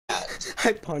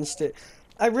I punched it.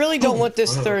 I really don't want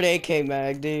this third AK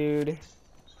mag, dude.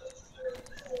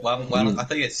 Well, I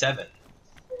thought you had 7.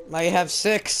 I have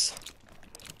 6.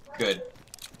 Good.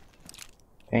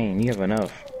 Dang, you have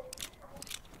enough.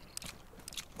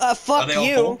 Fuck Are they all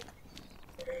you. full?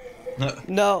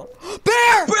 No.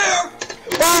 Bear! Bear!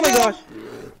 Oh my gosh!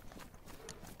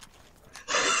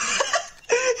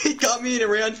 He got me and it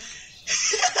ran.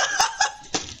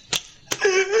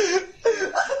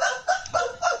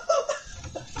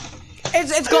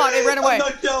 It's gone. It ran away. I'm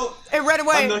knocked out. It ran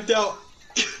away. I'm knocked out.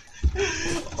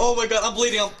 Oh my god, I'm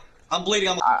bleeding. I'm bleeding.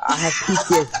 I have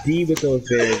PTSD with those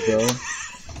bears, bro.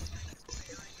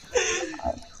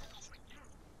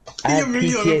 I have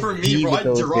PTSD with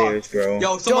those bears, bro.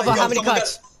 Yo, Dova, how many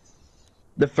cuts?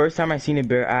 The first time I seen a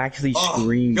bear, I actually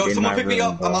screamed in my room. Yo, someone pick me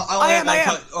up. I am.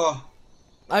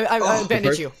 I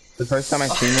bandaged you. The first time I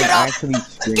seen it, I actually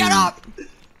screamed. Get up!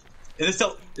 Is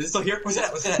it still here? Where's it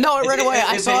at? No, it ran away.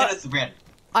 I saw it.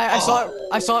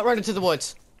 I saw it run into the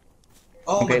woods.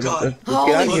 Oh my god. Let's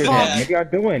get out of here, man. What y'all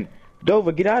doing?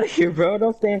 Dova, get out of here, bro.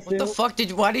 Don't stand still. What the fuck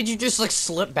why did you just like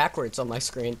slip backwards on my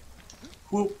screen?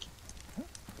 Whoop.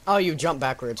 Oh, you jumped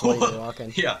backwards while you were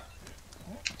walking. Yeah.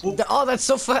 Oh, that's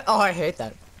so fun. Oh, I hate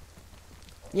that.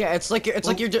 Yeah, it's like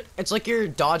you're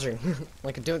dodging,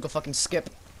 like doing a fucking skip.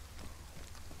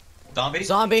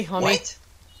 Zombie, homie. What?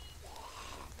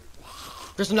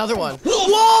 There's another one.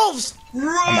 Wolves!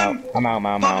 Run! I'm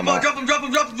out.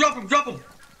 Drop him!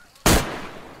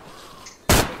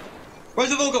 Where's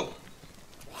the Vogo?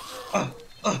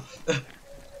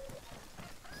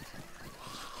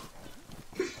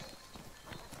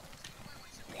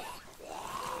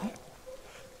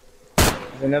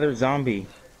 There's another zombie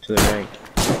to the right.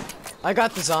 I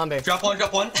got the zombie. Drop one.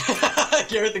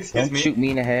 Garrett thinks it's me. Don't shoot me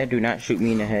in the head. Do not shoot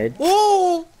me in the head.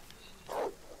 Ooh!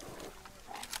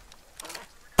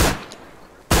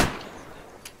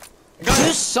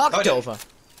 You suck, Dova.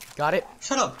 Got it?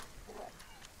 Shut up.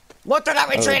 What? They're not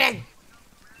retreating!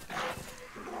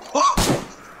 Oh!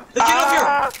 Let's get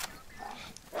up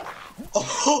here!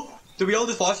 Oh! Did we all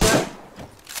just watch that?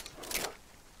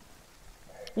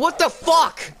 What the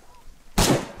fuck?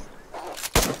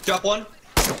 Drop one.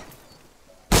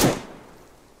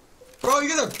 Bro, you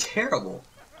guys are terrible.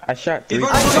 I shot 3.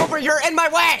 Over, you're in my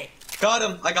way! Got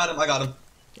him. I got him.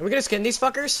 Are we gonna skin these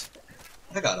fuckers?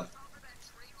 I got him.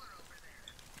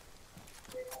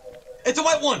 It's a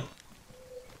white one!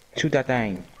 Shoot that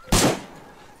thing.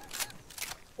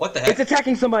 What the heck? It's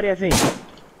attacking somebody, I think.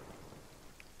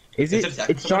 Is it? It's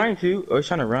somebody? trying to, or it's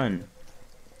trying to run.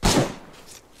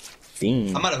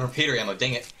 Damn. I'm out of repeater ammo,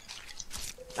 dang it.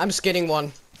 I'm skinning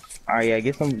one. Alright, yeah,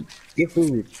 get food.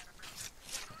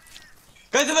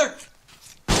 Guys in there!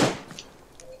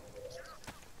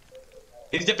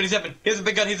 He's dipping. He has a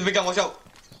big gun, watch out.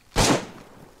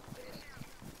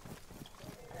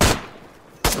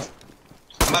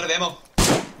 I'm out of ammo.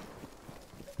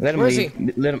 Let him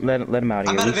leave. Let him out of here.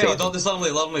 I'm out of ammo, don't just let him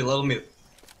leave.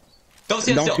 Don't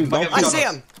stand still. Shoot, I see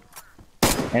him!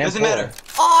 Doesn't matter.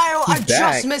 Oh, I He's just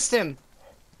back. missed him!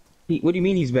 What do you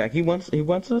mean he's back? He wants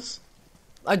us?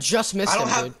 I just missed him,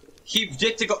 dude. He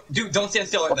get to go. Dude, don't stand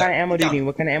still. What kind of ammo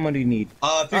do you need?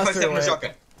 357 or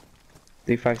shotgun.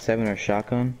 357 or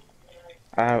shotgun?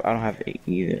 I don't have 8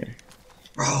 either.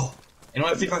 Bro, you don't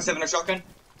have 357 or shotgun?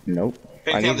 Nope.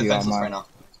 I'm defenseless right now.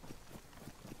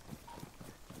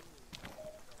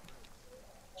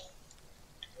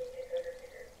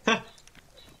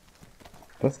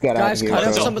 Let's get out of here. Guys,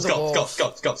 cut bro. some of the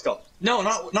wolves. Go. No,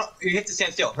 not. You have to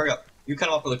stand still. Hurry up. You cut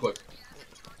him off really quick.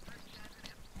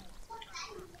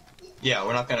 Yeah,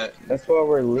 we're not gonna. That's why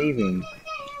we're leaving.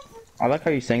 I like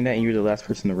how you're saying that and you're the last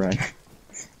person to run.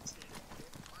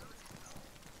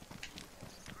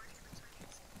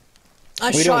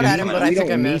 I shot at him, but I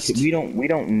think I missed. We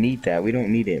don't need that. We don't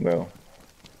need it, bro.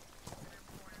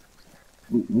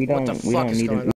 We don't need it.